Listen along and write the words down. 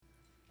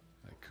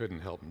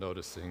couldn't help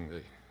noticing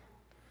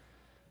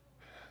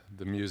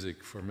the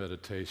music for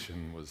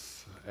meditation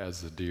was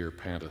 "As the deer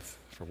panteth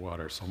for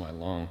water, so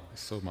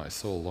my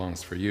soul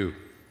longs for you."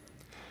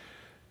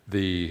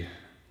 The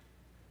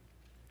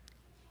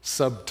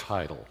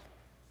subtitle,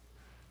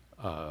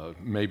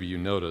 maybe you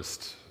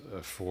noticed,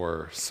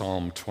 for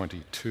Psalm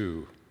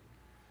 22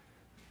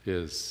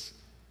 is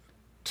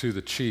 "To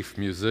the chief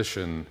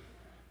musician,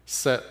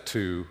 set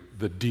to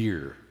the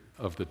deer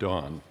of the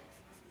dawn,"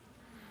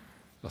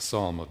 a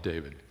psalm of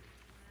David.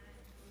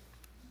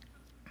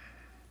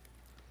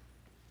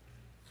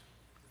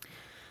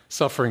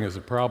 Suffering is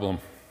a problem.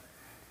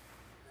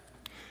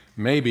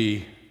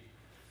 Maybe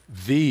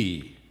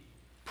the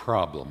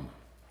problem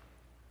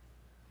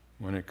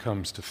when it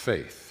comes to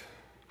faith.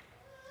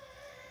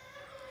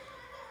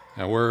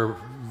 Now, we're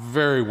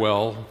very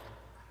well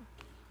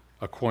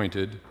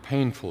acquainted,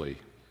 painfully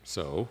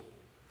so,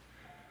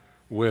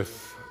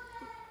 with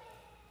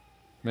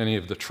many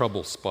of the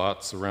trouble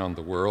spots around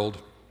the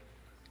world.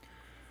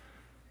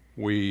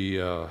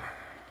 We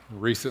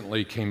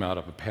recently came out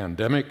of a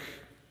pandemic.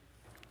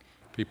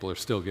 People are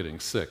still getting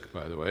sick,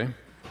 by the way.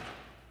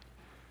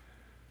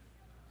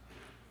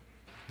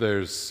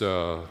 There's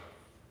the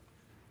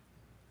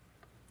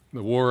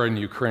war in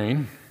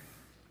Ukraine.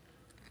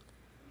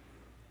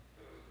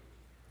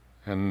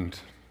 And,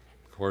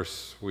 of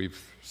course,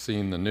 we've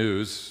seen the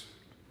news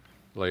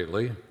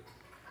lately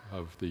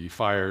of the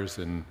fires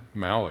in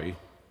Maui.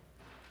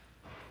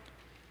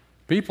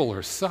 People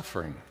are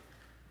suffering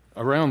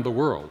around the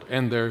world,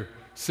 and there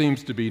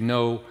seems to be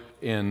no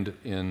end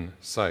in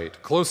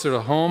sight. Closer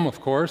to home, of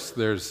course,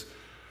 there's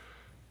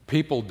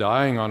people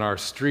dying on our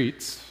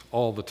streets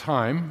all the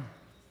time,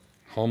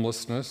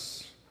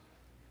 homelessness,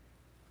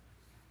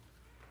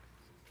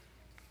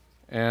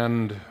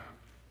 and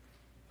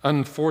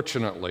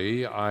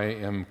unfortunately, I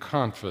am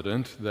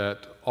confident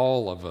that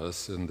all of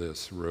us in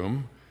this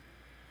room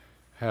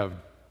have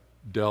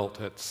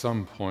dealt at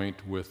some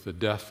point with the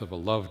death of a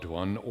loved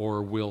one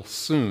or will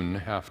soon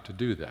have to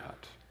do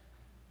that.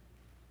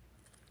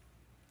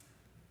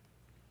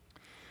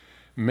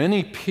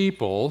 Many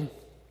people,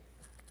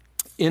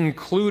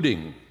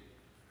 including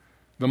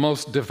the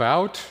most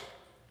devout,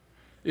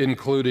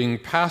 including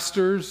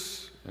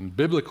pastors and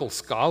biblical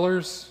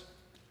scholars,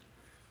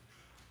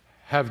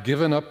 have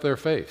given up their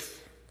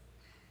faith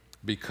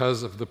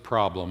because of the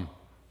problem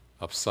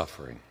of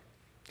suffering.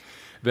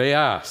 They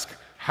ask,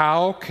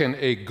 how can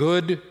a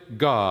good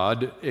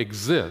God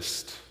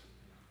exist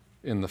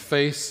in the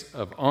face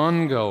of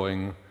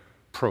ongoing,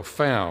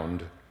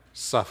 profound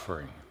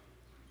suffering?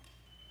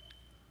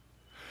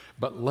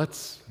 But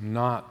let's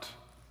not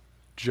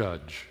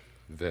judge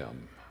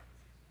them.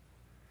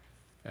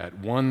 At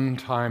one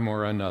time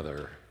or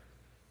another,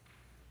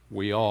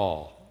 we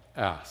all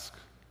ask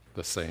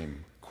the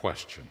same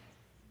question.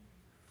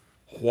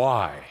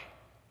 Why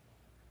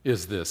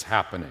is this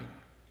happening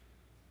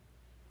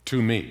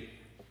to me?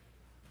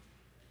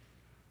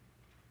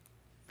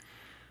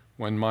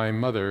 When my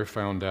mother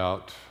found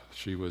out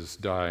she was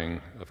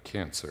dying of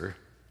cancer,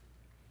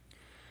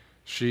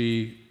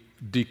 she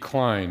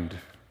declined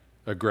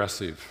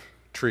aggressive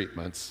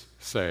treatments,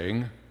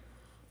 saying,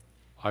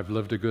 "I've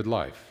lived a good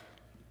life."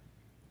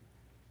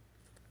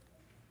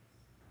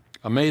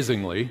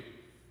 Amazingly,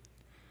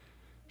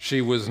 she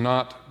was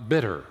not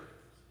bitter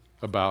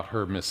about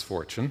her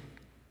misfortune.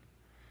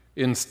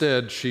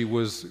 Instead, she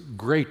was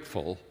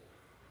grateful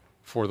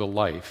for the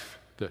life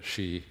that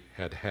she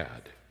had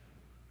had.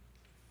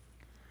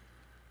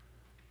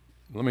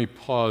 Let me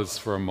pause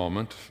for a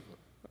moment.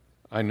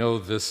 I know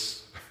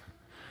this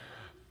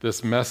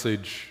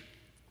message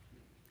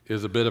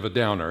is a bit of a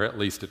downer, at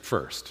least at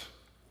first.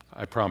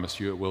 I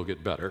promise you it will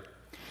get better.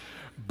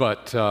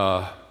 But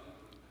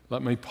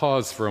let me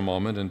pause for a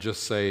moment and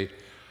just say,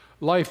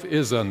 life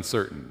is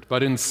uncertain,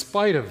 but in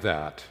spite of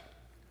that,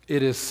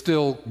 it is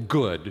still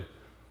good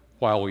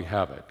while we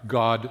have it.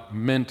 God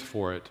meant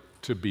for it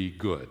to be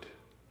good.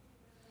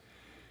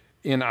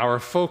 In our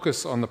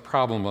focus on the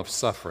problem of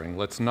suffering,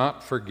 let's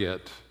not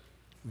forget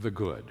the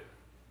good.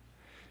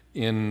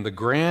 In the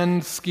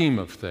grand scheme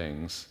of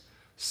things,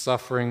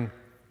 suffering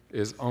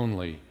is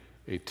only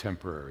a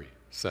temporary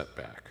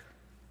setback.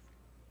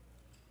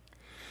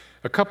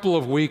 A couple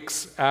of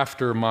weeks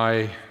after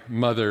my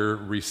mother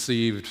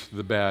received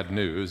the bad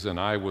news, and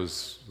I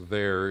was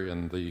there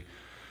in the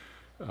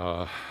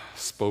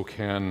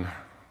Spokane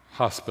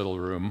hospital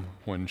room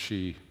when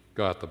she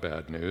got the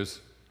bad news,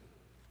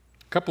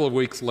 a couple of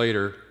weeks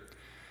later,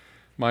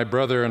 my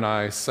brother and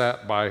I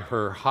sat by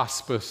her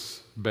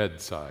hospice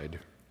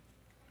bedside,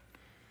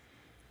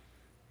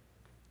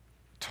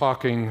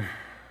 talking,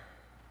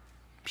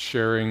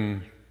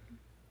 sharing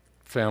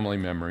family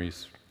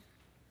memories.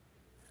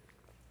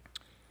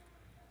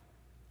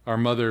 Our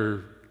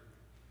mother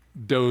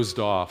dozed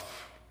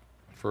off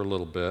for a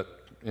little bit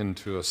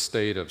into a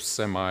state of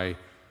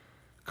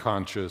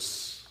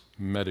semi-conscious,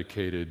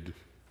 medicated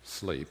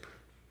sleep.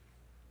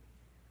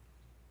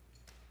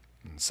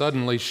 And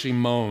suddenly she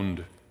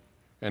moaned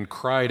and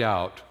cried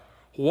out,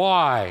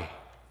 "Why?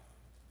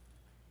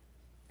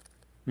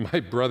 My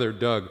brother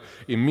Doug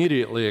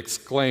immediately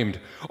exclaimed,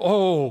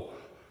 "Oh,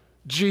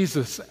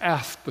 Jesus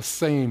asked the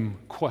same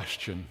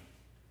question."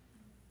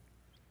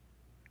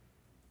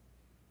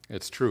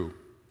 It's true.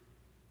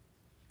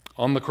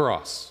 On the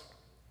cross,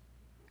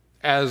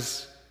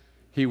 as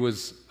he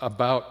was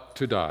about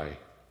to die,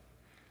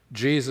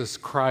 Jesus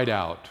cried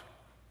out,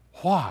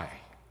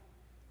 "Why?"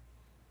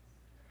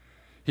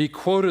 He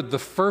quoted the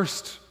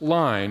first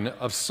line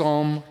of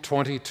Psalm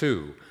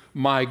 22,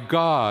 my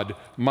God,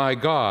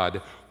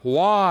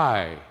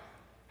 why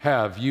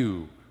have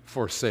you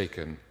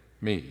forsaken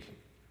me?"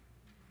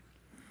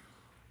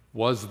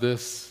 Was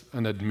this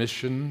an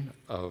admission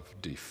of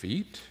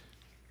defeat?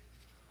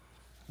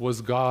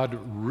 Was God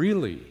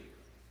really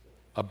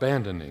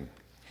abandoning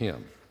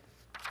him?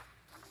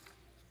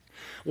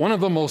 One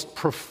of the most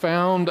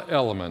profound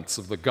elements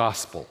of the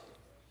gospel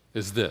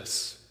is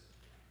this: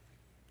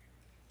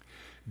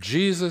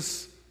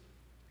 Jesus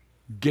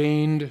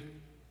gained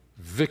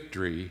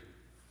victory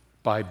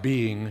by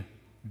being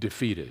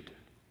defeated.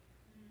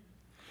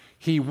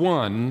 He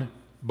won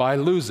by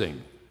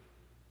losing.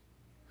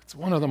 It's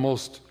one of the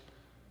most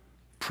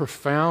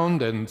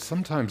profound and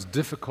sometimes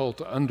difficult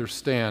to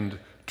understand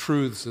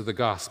truths of the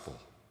gospel.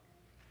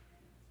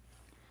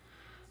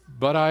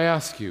 But I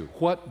ask you,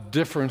 what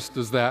difference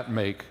does that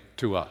make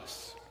to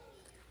us?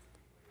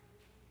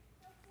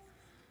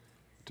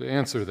 To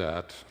answer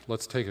that,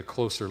 let's take a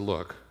closer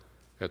look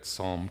at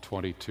Psalm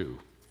 22.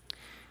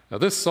 Now,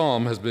 this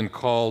psalm has been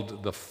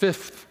called the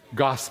fifth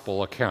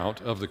gospel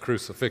account of the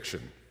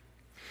crucifixion.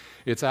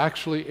 It's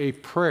actually a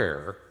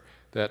prayer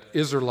that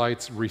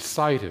Israelites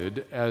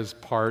recited as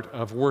part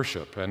of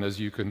worship. And as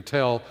you can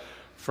tell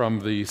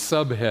from the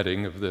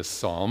subheading of this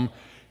psalm,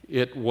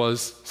 it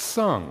was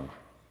sung.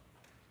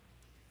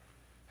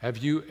 Have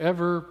you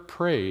ever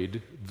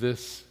prayed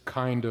this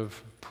kind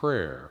of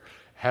prayer?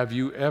 Have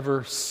you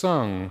ever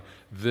sung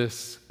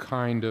this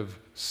kind of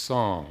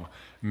song?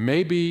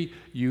 Maybe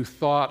you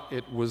thought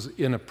it was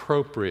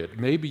inappropriate.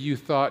 Maybe you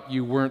thought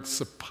you weren't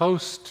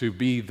supposed to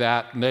be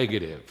that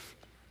negative.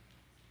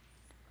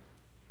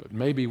 But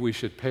maybe we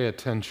should pay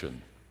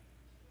attention.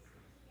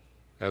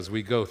 As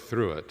we go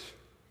through it,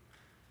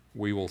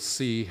 we will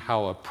see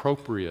how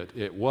appropriate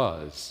it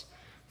was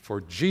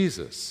for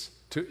Jesus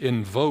to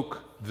invoke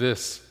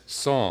this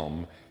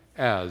psalm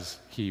as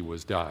he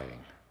was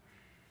dying.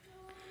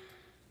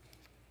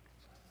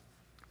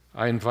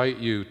 I invite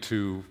you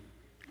to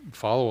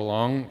follow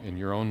along in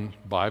your own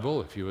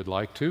Bible if you would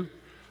like to.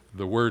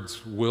 The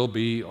words will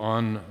be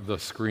on the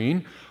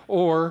screen,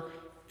 or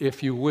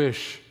if you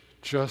wish,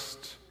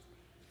 just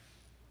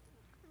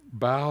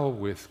bow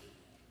with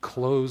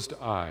closed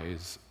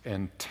eyes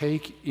and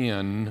take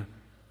in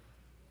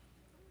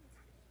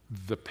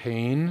the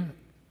pain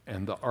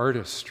and the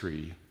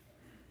artistry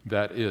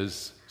that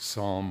is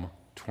Psalm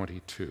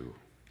 22.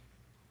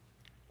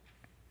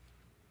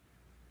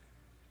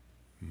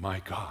 My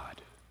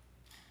God,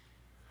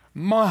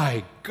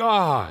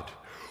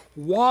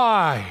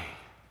 why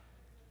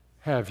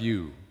have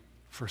you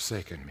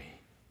forsaken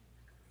me?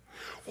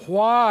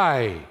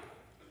 Why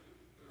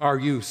are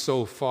you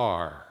so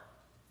far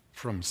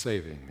from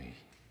saving me?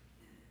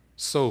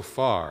 So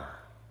far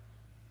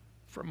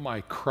from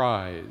my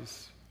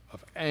cries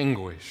of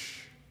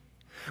anguish.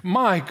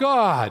 My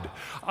God,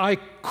 I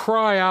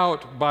cry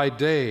out by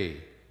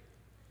day,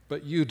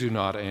 but you do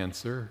not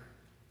answer.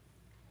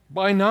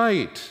 By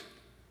night,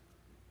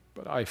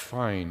 but I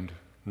find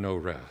no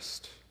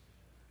rest.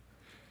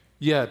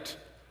 Yet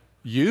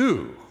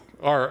you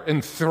are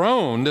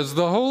enthroned as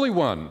the Holy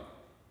One.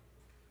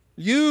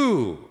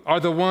 You are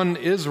the one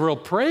Israel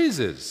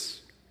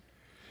praises.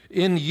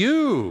 In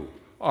you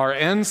our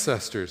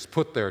ancestors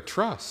put their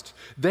trust.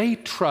 They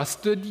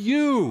trusted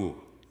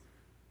you,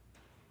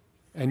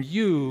 and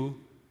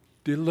you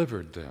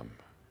delivered them.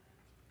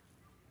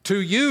 To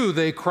you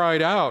they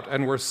cried out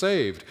and were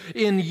saved.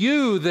 In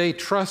you they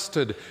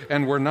trusted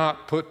and were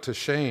not put to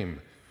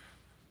shame.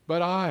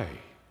 But I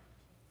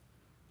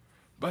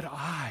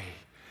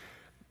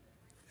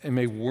am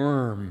a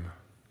worm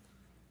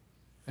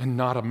and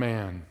not a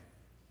man,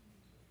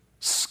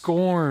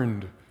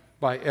 scorned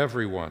by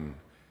everyone,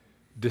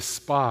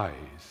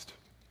 despised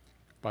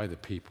by the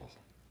people.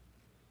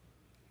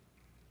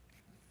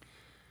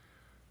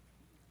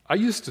 I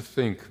used to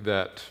think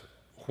that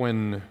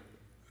when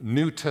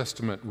New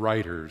Testament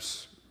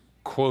writers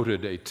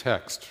quoted a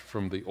text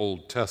from the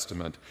Old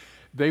Testament,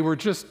 they were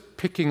just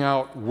picking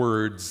out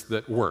words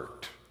that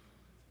worked.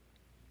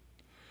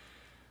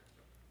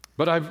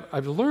 But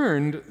I've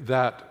learned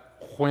that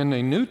when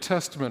a New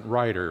Testament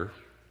writer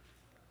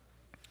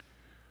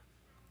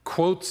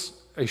quotes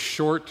a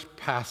short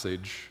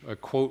passage,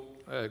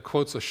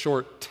 quotes a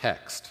short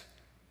text,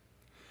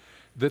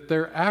 that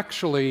they're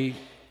actually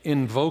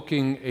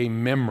invoking a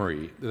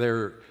memory.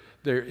 They're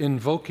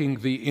invoking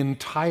the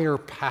entire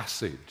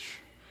passage.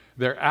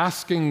 They're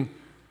asking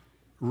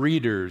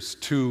readers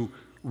to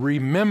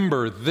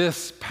remember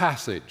this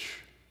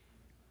passage.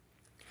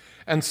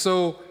 And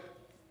so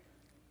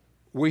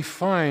we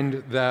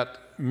find that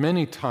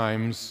many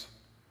times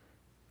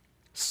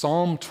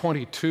Psalm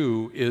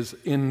 22 is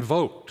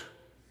invoked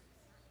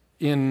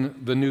in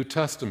the New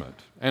Testament,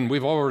 and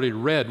we've already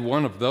read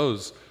one of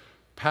those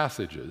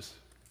passages.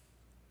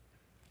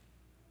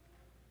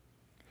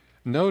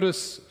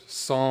 Notice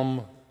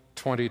Psalm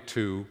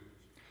 22,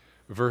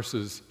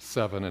 verses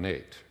 7 and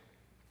 8.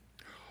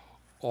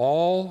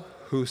 All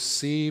who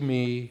see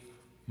me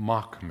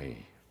mock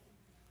me.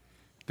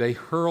 They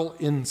hurl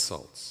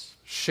insults,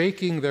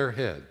 shaking their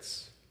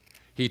heads.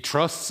 He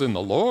trusts in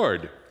the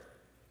Lord,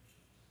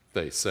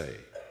 they say.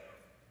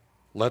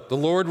 Let the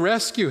Lord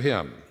rescue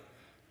him.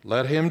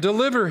 Let him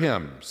deliver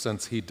him,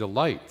 since he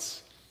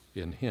delights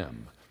in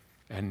him.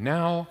 And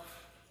now,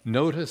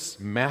 notice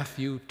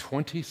Matthew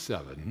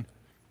 27,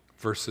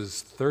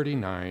 verses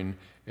 39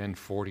 and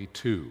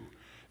 42.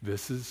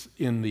 This is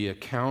in the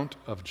account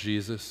of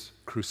Jesus'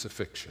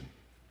 crucifixion.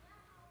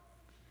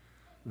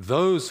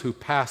 Those who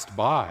passed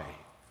by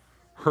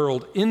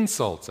hurled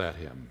insults at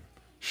him,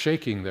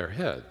 shaking their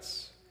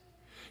heads.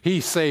 He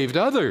saved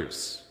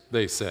others,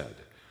 they said,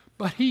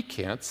 but he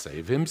can't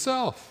save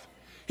himself.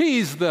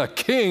 He's the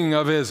King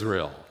of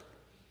Israel.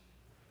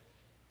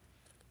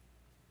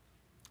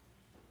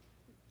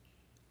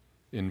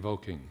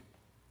 Invoking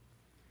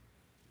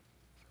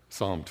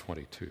Psalm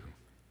 22.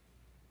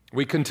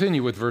 We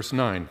continue with verse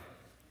 9.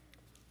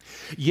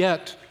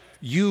 Yet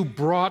you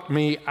brought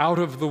me out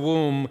of the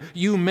womb.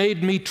 You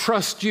made me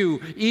trust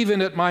you,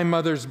 even at my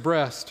mother's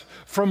breast.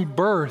 From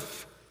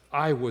birth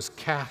I was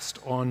cast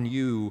on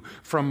you.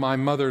 From my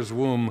mother's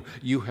womb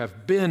you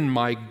have been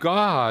my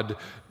God.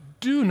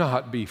 Do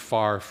not be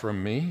far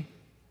from me,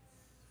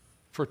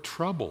 for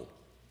trouble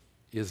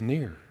is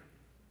near,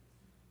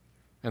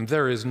 and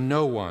there is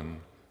no one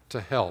to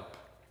help.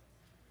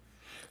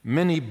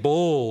 Many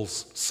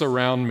bulls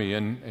surround me,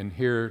 and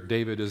here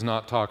David is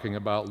not talking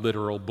about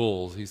literal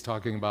bulls. He's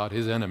talking about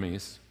his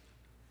enemies.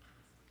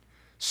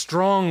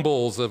 Strong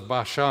bulls of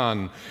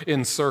Bashan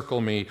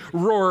encircle me.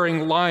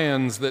 Roaring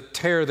lions that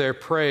tear their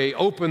prey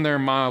open their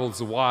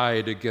mouths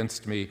wide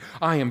against me.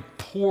 I am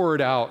poured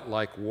out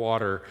like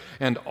water,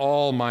 and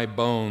all my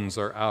bones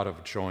are out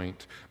of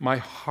joint. My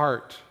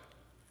heart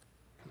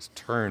has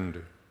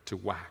turned to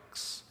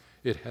wax.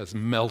 It has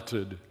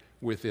melted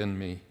within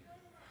me.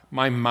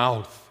 My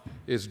mouth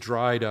is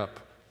dried up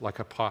like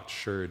a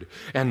potsherd,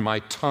 and my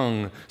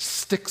tongue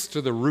sticks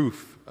to the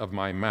roof of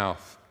my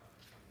mouth.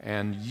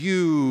 And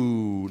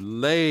you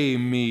lay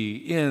me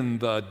in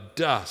the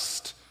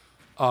dust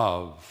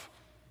of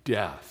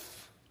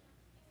death.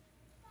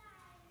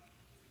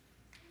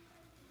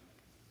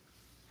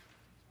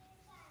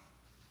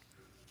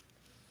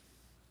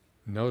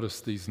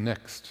 Notice these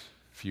next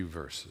few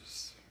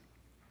verses.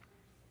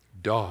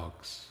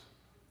 Dogs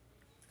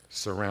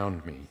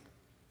surround me.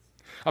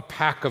 A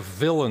pack of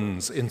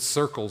villains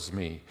encircles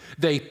me.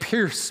 They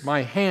pierce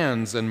my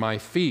hands and my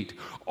feet.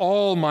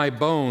 All my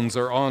bones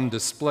are on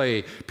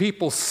display.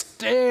 People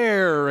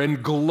stare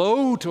and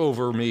gloat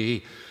over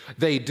me.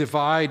 They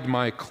divide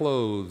my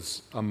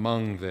clothes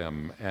among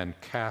them and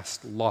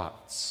cast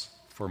lots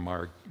for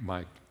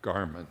my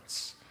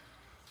garments.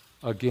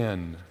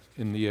 Again,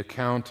 in the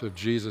account of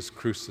Jesus'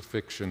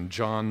 crucifixion,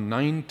 John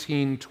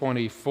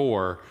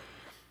 19:24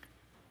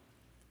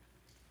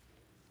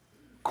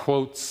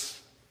 quotes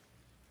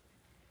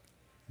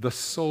the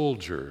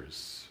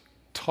soldiers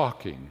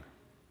talking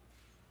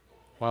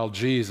while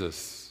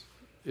Jesus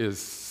is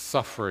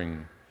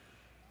suffering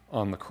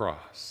on the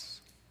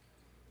cross,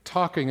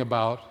 talking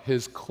about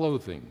his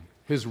clothing,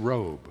 his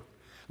robe.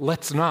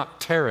 Let's not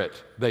tear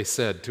it, they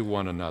said to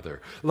one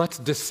another. Let's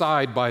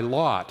decide by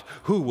lot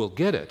who will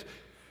get it.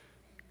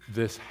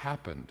 This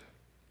happened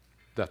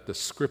that the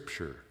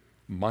scripture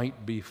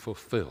might be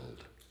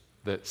fulfilled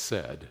that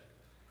said,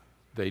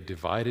 they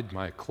divided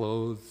my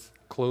clothes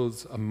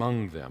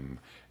among them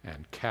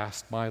and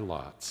cast my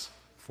lots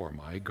for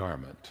my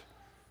garment.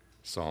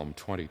 Psalm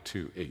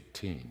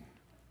 22:18.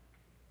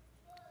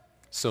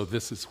 So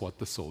this is what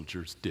the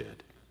soldiers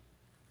did.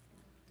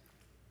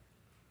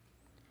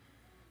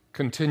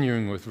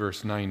 Continuing with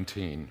verse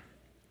 19.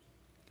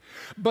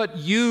 But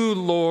you,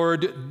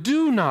 Lord,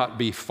 do not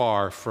be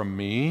far from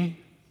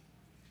me.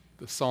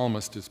 The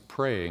psalmist is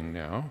praying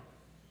now.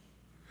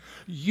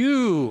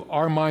 You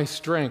are my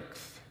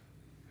strength.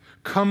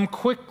 Come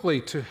quickly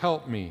to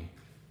help me,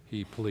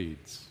 he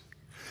pleads.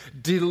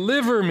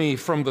 Deliver me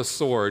from the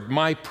sword,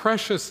 my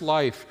precious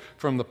life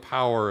from the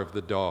power of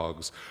the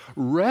dogs.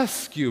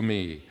 Rescue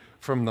me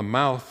from the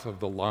mouth of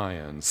the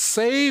lion.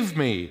 Save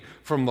me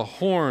from the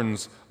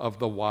horns of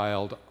the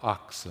wild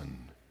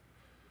oxen.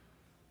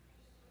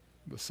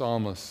 The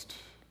psalmist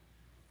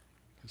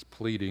is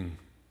pleading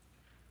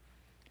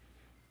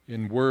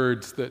in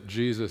words that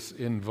Jesus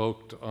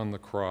invoked on the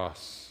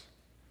cross,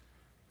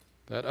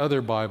 that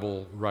other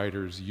Bible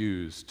writers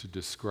use to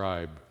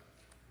describe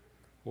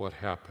what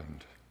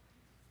happened.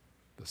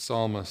 The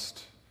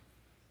psalmist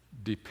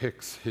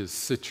depicts his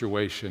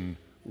situation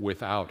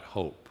without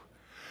hope.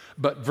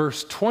 But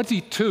verse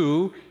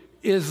 22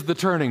 is the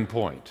turning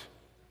point.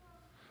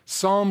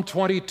 Psalm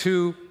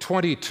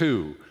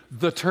 22:22,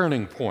 the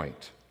turning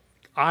point.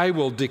 I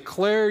will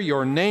declare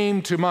your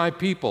name to my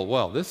people.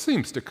 Well, this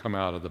seems to come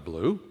out of the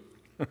blue.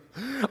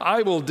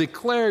 I will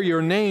declare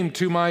your name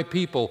to my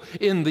people.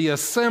 In the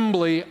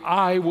assembly,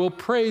 I will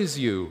praise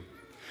you.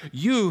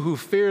 You who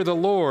fear the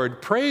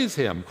Lord, praise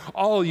him.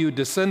 All you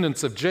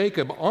descendants of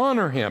Jacob,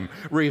 honor him.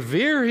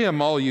 Revere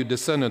him, all you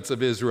descendants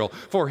of Israel,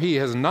 for he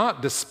has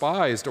not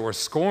despised or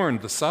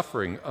scorned the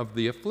suffering of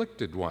the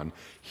afflicted one.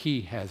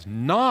 He has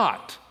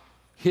not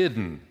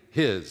hidden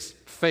his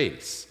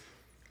face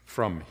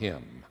from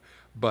him,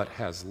 but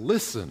has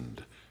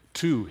listened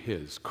to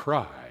his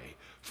cry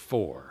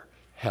for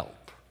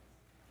help.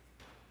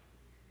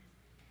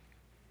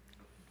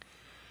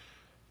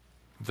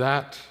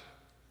 That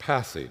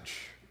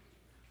passage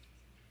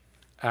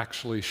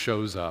actually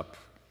shows up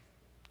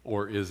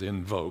or is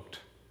invoked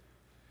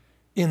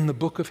in the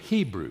book of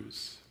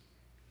Hebrews.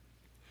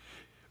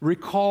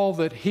 Recall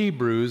that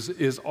Hebrews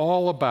is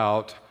all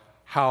about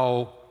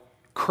how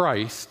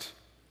Christ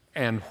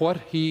and what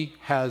he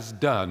has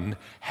done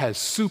has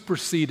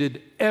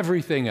superseded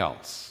everything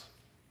else.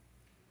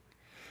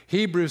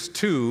 Hebrews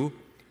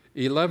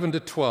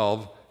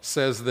 2:11-12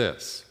 says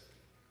this: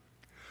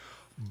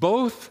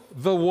 both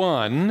the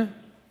one,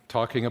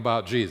 talking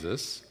about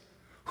Jesus,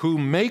 who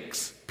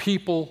makes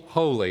people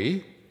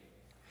holy,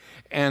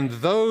 and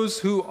those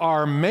who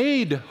are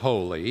made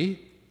holy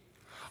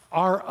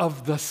are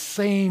of the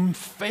same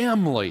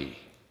family.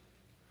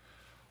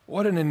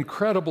 What an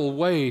incredible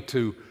way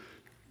to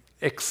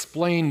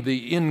explain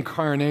the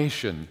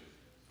incarnation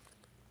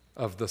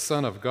of the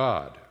Son of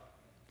God.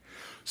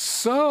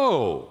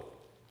 So,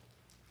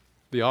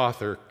 the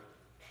author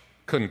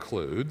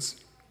concludes,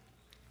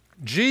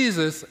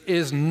 Jesus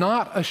is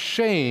not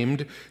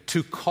ashamed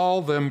to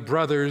call them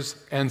brothers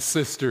and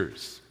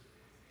sisters.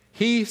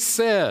 He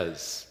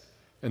says,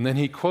 and then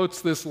he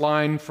quotes this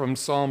line from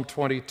Psalm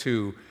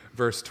 22,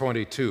 verse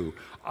 22,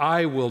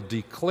 I will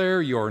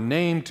declare your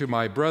name to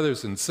my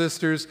brothers and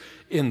sisters.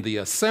 In the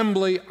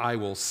assembly, I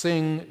will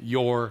sing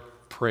your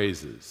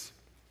praises.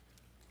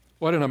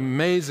 What an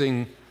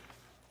amazing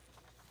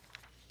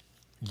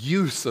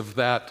use of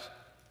that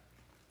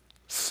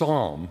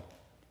psalm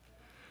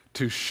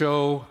to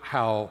show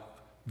how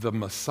the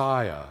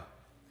Messiah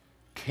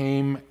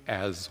came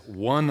as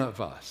one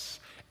of us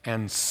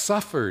and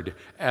suffered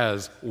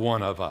as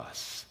one of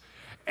us,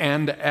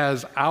 and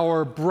as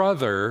our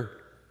brother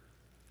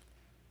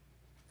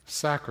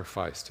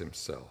sacrificed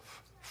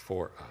himself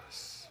for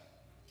us.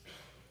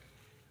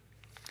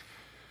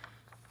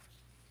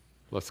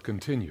 Let's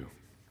continue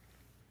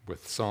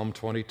with Psalm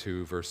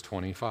 22, verse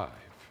 25.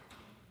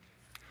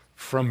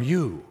 From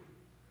you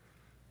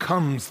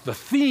comes the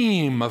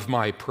theme of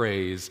my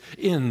praise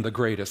in the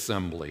great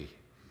assembly.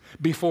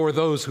 Before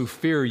those who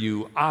fear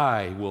you,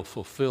 I will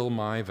fulfill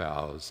my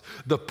vows.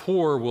 The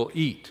poor will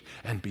eat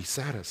and be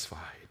satisfied.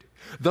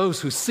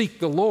 Those who seek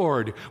the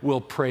Lord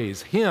will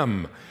praise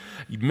him.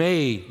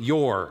 May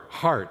your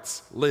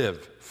hearts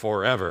live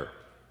forever.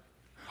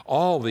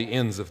 All the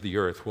ends of the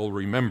earth will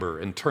remember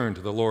and turn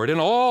to the Lord, and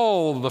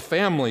all the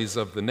families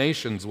of the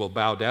nations will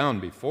bow down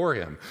before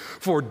him.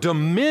 For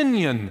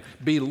dominion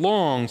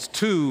belongs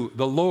to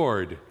the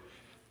Lord.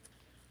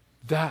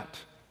 That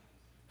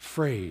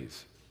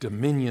phrase,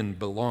 dominion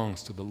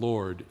belongs to the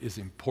Lord, is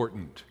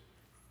important.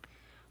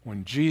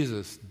 When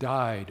Jesus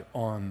died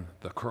on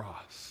the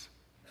cross,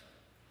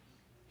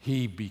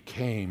 he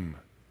became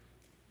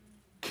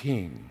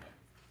king,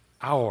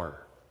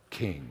 our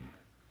king.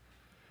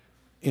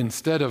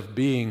 Instead of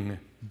being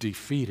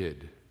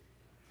defeated,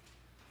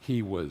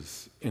 he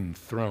was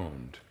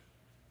enthroned.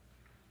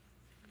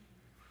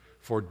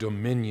 For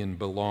dominion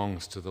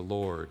belongs to the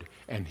Lord,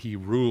 and he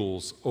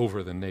rules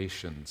over the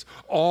nations.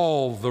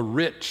 All the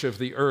rich of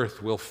the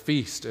earth will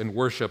feast and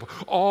worship.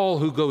 All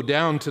who go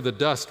down to the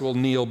dust will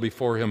kneel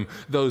before him,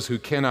 those who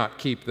cannot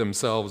keep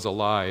themselves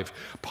alive.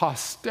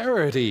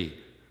 Posterity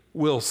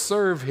will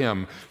serve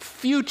him.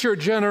 Future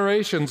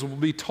generations will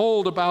be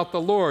told about the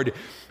Lord.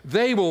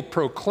 They will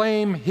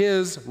proclaim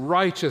his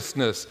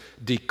righteousness,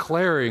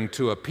 declaring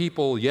to a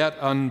people yet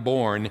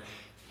unborn,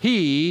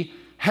 he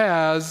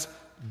has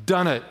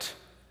done it.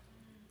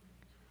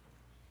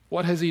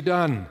 What has he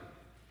done?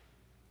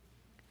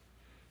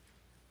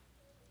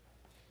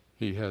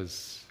 He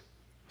has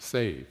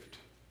saved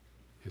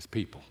his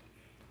people,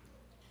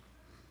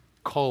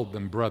 called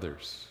them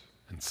brothers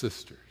and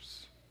sisters,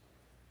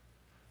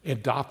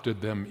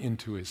 adopted them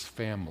into his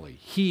family.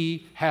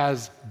 He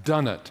has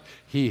done it.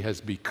 He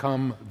has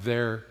become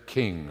their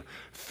king.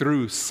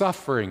 Through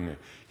suffering,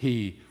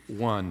 he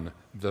won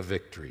the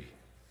victory.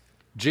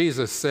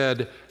 Jesus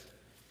said,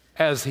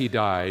 as he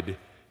died,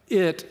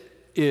 it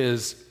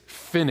is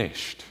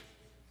finished.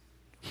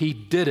 He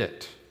did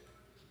it.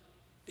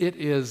 It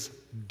is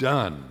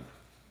done.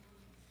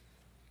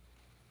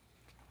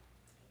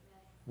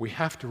 We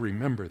have to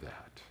remember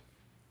that.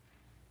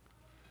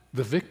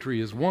 The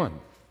victory is won.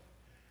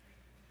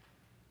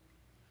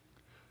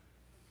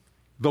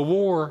 The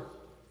war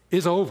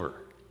is over.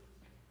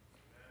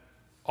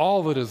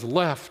 All that is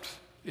left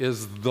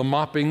is the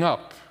mopping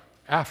up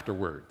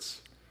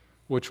afterwards,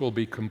 which will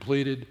be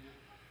completed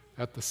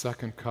at the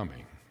second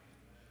coming.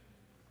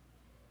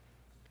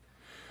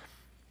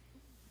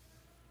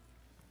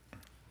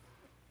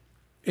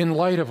 In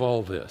light of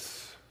all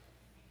this,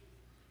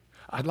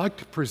 I'd like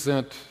to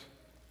present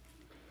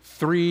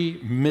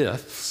 3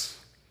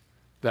 myths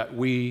that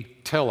we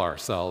tell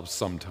ourselves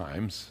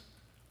sometimes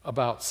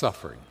about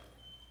suffering.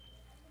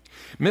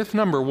 Myth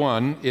number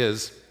 1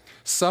 is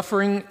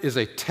suffering is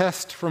a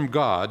test from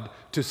God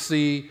to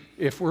see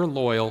if we're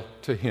loyal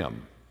to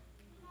Him.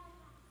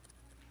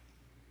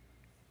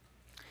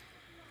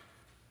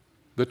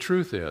 The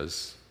truth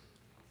is,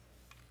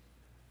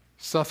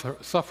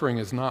 suffering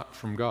is not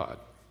from God.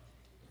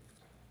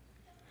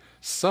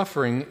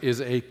 Suffering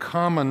is a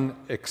common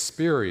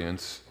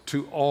experience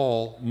to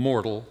all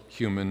mortal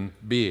human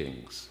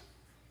beings.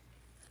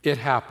 It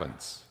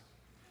happens.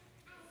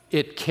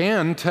 It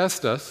can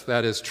test us,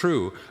 that is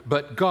true,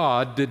 but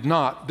God did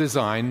not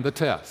design the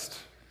test.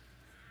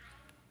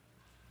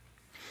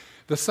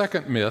 The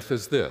second myth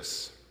is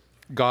this: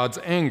 God's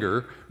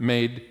anger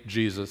made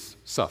Jesus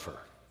suffer.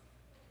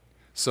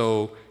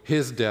 So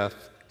his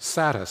death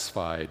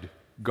satisfied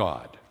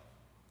God.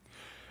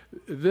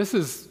 This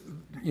is,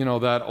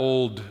 that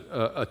old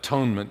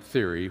atonement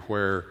theory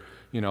where,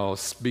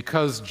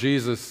 because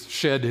Jesus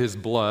shed his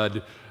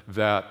blood,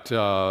 that,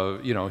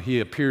 he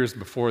appears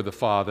before the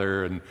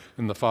Father, and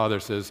the Father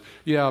says,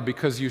 yeah,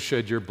 because you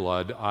shed your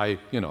blood,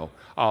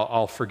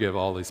 I'll forgive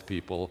all these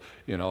people.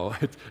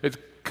 It's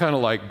kind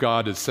of like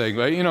God is saying,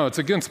 it's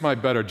against my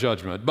better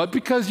judgment, but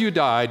because you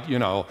died,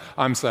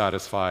 I'm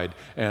satisfied,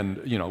 and,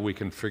 we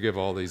can forgive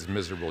all these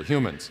miserable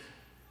humans.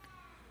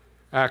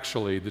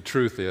 Actually, the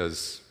truth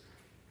is,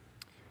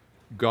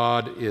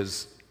 God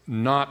is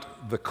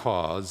not the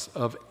cause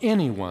of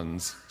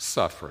anyone's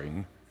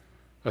suffering,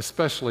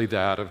 especially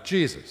that of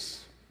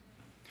Jesus.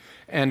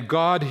 And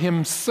God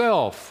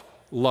himself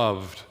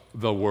loved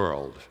the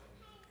world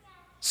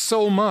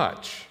so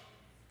much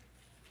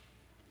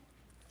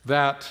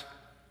that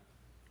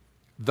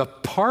the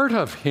part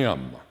of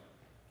him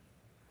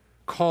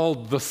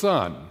called the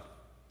Son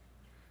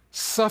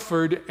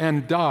suffered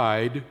and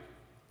died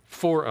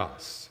for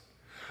us.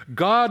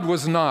 God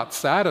was not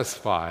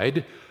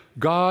satisfied.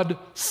 God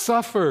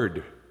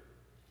suffered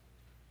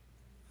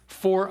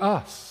for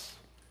us.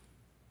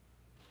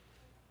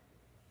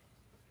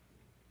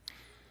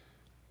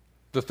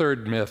 The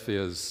third myth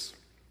is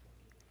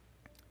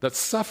that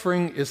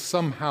suffering is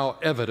somehow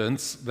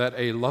evidence that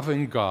a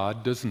loving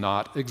God does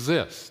not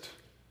exist.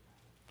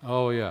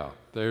 Oh yeah,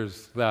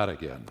 there's that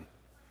again.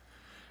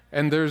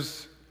 And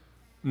there's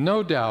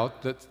no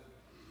doubt that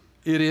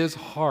it is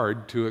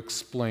hard to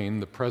explain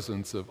the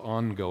presence of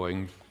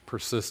ongoing,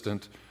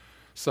 persistent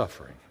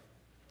suffering.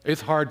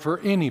 It's hard for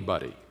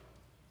anybody.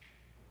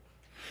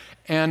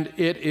 And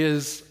it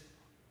is,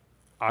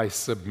 I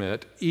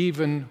submit,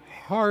 even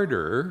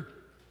harder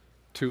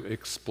to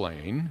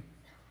explain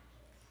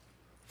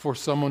for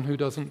someone who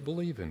doesn't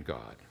believe in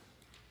God.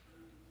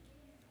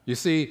 You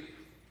see,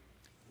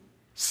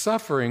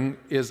 suffering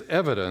is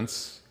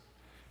evidence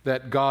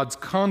that God's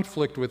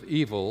conflict with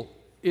evil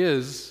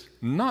is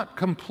not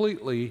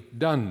completely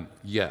done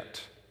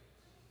yet.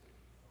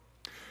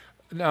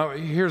 Now,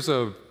 here's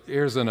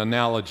an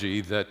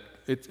analogy that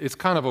it's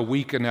kind of a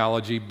weak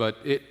analogy, but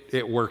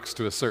it works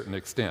to a certain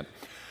extent.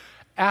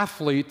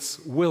 Athletes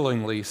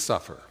willingly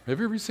suffer. Have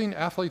you ever seen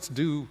athletes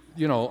do,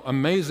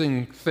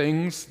 amazing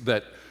things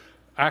that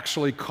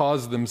actually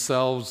cause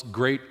themselves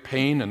great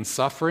pain and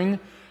suffering?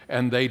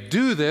 And they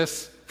do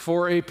this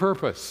for a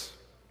purpose.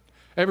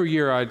 Every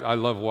year I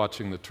love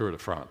watching the Tour de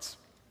France.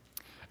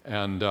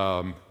 And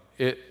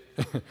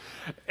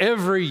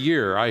every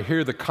year I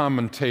hear the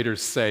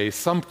commentators say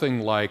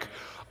something like,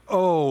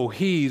 oh,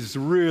 he's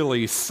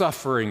really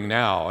suffering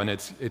now. And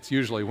it's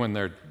usually when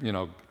they're,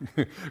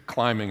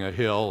 climbing a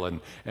hill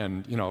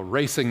and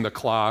racing the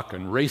clock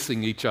and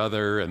racing each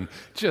other and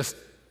just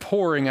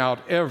pouring out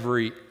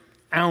every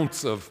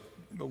ounce of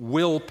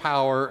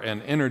willpower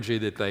and energy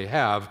that they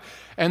have.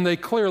 And they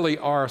clearly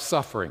are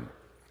suffering.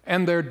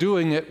 And they're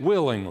doing it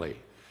willingly.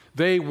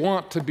 They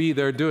want to be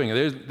there doing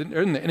it.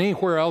 There isn't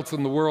anywhere else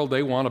in the world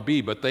they want to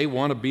be, but they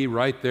want to be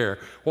right there.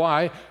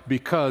 Why?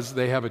 Because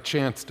they have a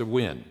chance to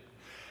win.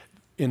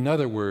 In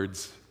other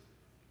words,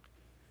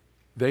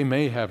 they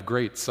may have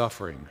great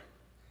suffering,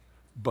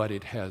 but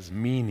it has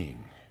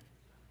meaning.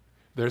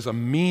 There's a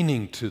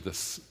meaning to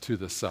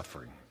the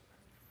suffering.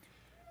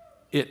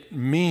 It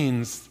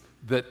means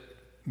that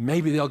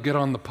maybe they'll get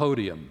on the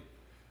podium.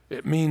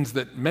 It means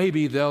that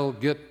maybe they'll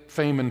get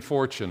fame and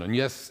fortune. And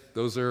yes,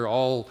 those are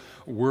all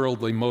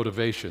worldly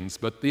motivations.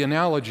 But the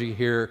analogy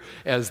here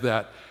is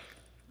that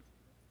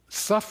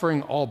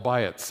suffering all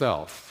by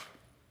itself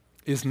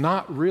is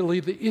not really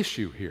the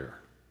issue here.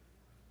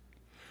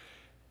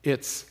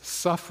 It's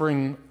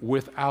suffering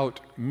without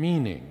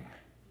meaning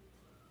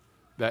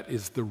that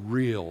is the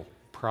real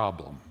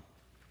problem.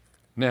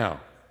 Now,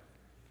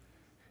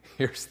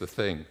 here's the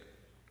thing.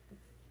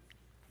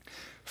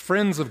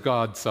 Friends of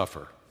God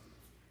suffer.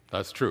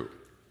 That's true.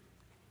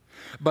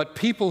 But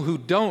people who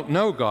don't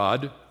know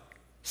God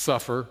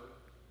suffer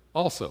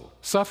also.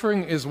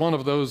 Suffering is one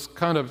of those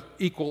kind of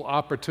equal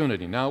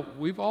opportunity. Now,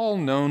 we've all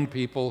known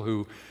people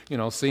who,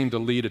 seem to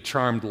lead a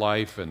charmed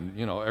life and,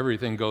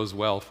 everything goes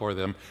well for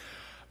them.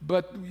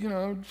 But,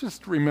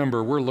 just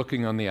remember, we're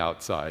looking on the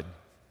outside.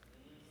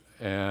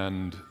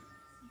 And,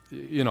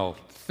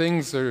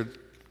 things are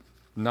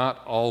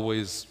not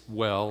always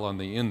well on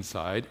the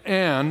inside.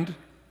 And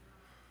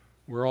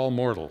we're all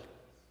mortal.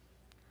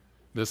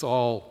 This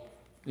all,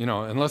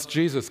 unless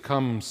Jesus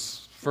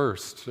comes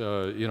first,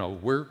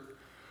 we're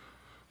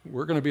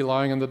going to be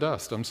lying in the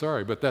dust. I'm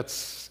sorry, but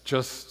that's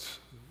just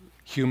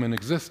human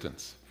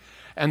existence.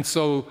 And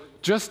so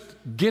just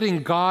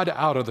getting God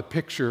out of the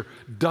picture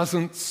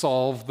doesn't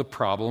solve the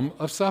problem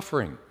of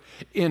suffering.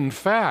 In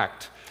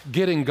fact,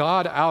 getting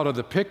God out of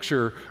the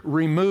picture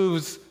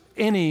removes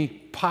any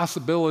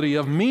possibility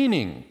of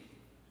meaning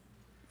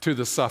to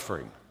the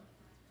suffering.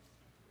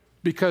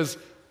 Because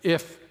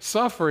if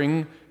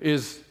suffering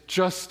is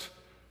just,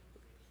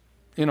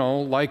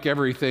 like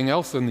everything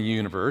else in the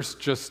universe,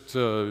 just,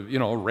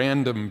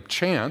 random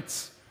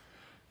chance,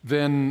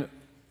 then,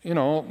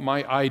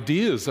 my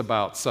ideas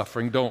about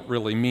suffering don't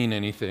really mean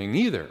anything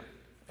either.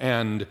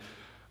 And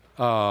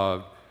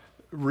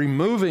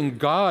removing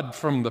God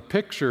from the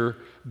picture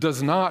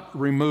does not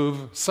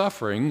remove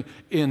suffering.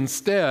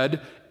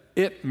 Instead,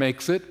 it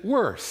makes it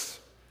worse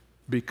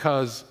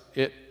because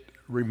it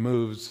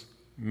removes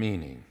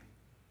meaning.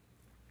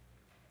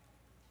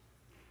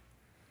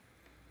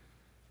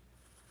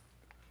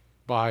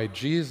 By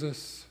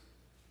Jesus'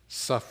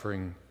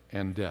 suffering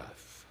and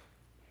death,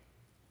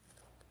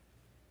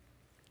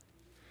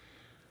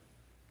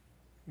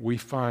 we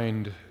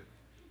find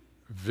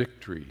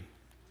victory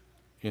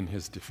in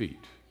his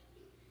defeat,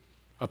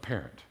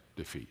 apparent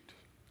defeat.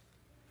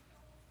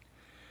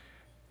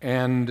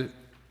 And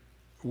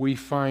we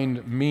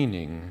find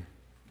meaning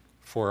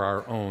for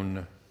our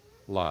own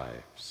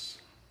lives.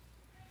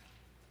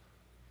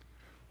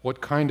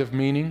 What kind of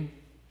meaning?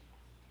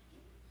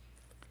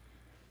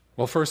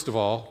 Well, first of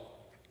all,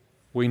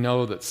 we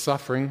know that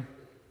suffering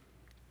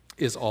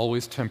is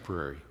always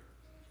temporary.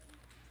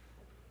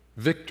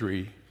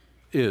 Victory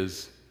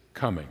is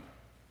coming.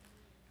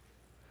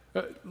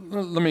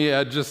 Let me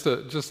add just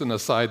an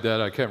aside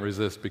that I can't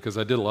resist because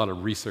I did a lot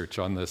of research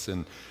on this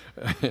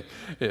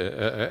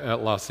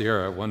at La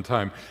Sierra at one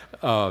time.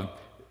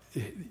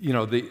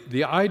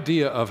 The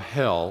idea of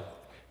hell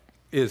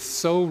is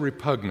so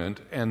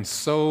repugnant and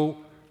so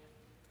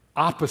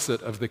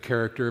opposite of the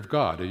character of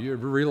God. Have you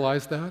ever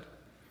realized that?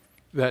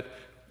 That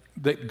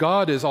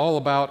God is all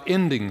about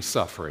ending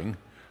suffering,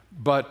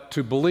 but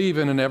to believe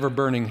in an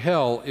ever-burning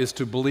hell is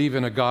to believe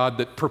in a God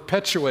that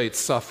perpetuates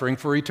suffering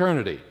for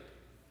eternity.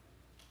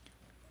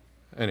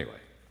 Anyway,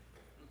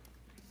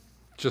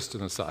 just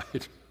an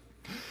aside.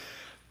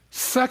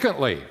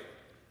 Secondly,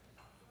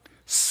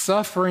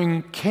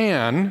 suffering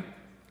can,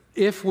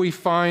 if we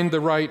find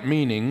the right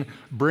meaning,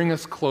 bring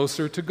us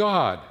closer to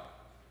God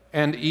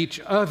and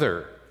each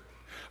other.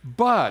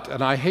 But,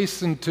 and I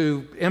hasten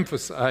to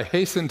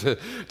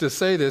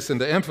say this and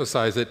to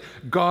emphasize it,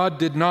 God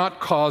did not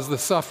cause the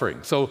suffering.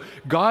 So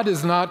God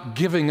is not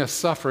giving us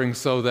suffering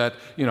so that,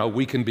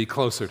 we can be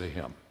closer to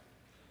him.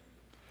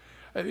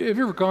 Have you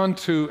ever gone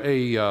to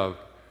a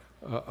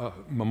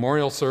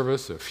memorial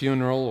service, a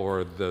funeral,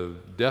 or the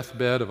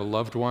deathbed of a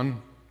loved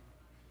one?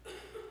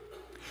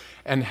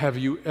 And have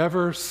you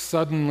ever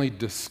suddenly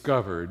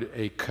discovered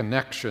a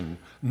connection,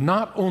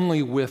 not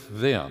only with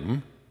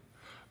them,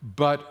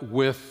 but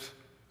with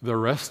the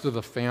rest of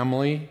the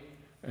family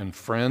and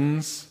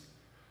friends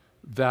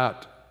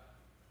that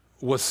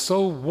was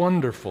so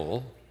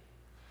wonderful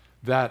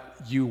that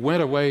you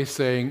went away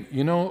saying,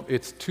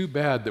 it's too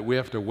bad that we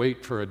have to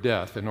wait for a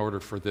death in order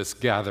for this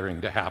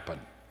gathering to happen.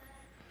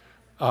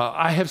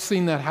 I have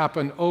seen that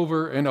happen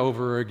over and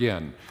over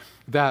again.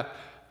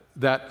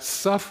 That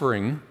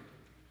suffering,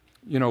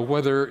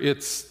 whether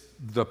it's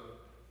the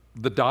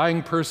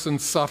dying person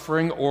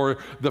suffering or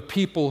the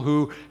people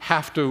who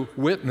have to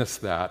witness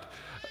that,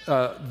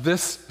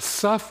 this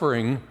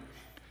suffering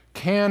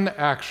can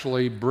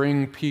actually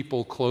bring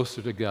people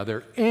closer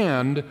together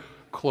and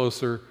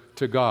closer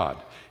to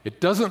God. It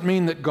doesn't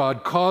mean that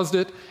God caused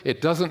it.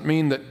 It doesn't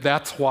mean that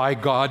that's why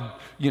God,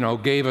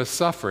 gave us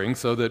suffering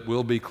so that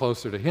we'll be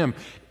closer to him.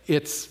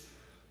 It's,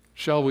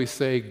 shall we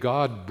say,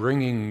 God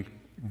bringing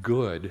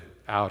good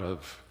out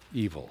of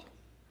evil,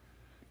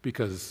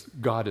 because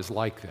God is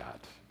like that.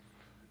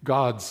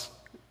 God's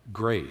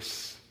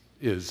grace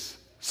is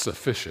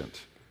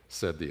sufficient,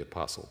 said the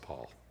Apostle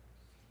Paul.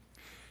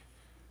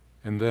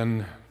 And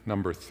then,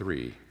 number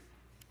 3,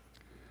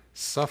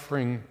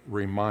 suffering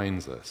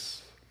reminds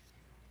us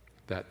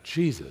that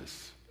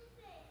Jesus,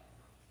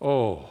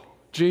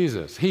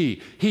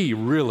 he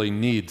really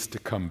needs to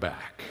come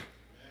back.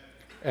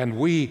 And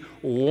we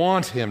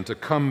want him to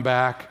come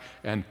back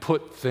and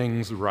put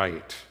things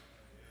right.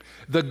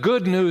 The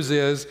good news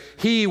is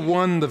he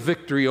won the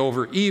victory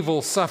over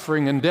evil,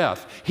 suffering, and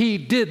death. He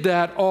did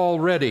that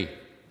already.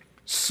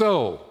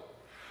 So,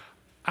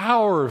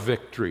 our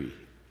victory,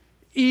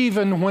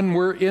 even when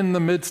we're in the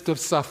midst of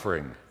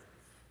suffering,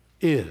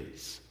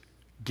 is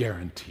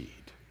guaranteed.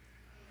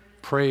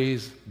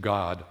 Praise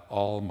God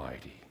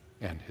Almighty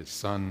and his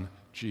Son,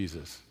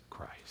 Jesus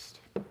Christ.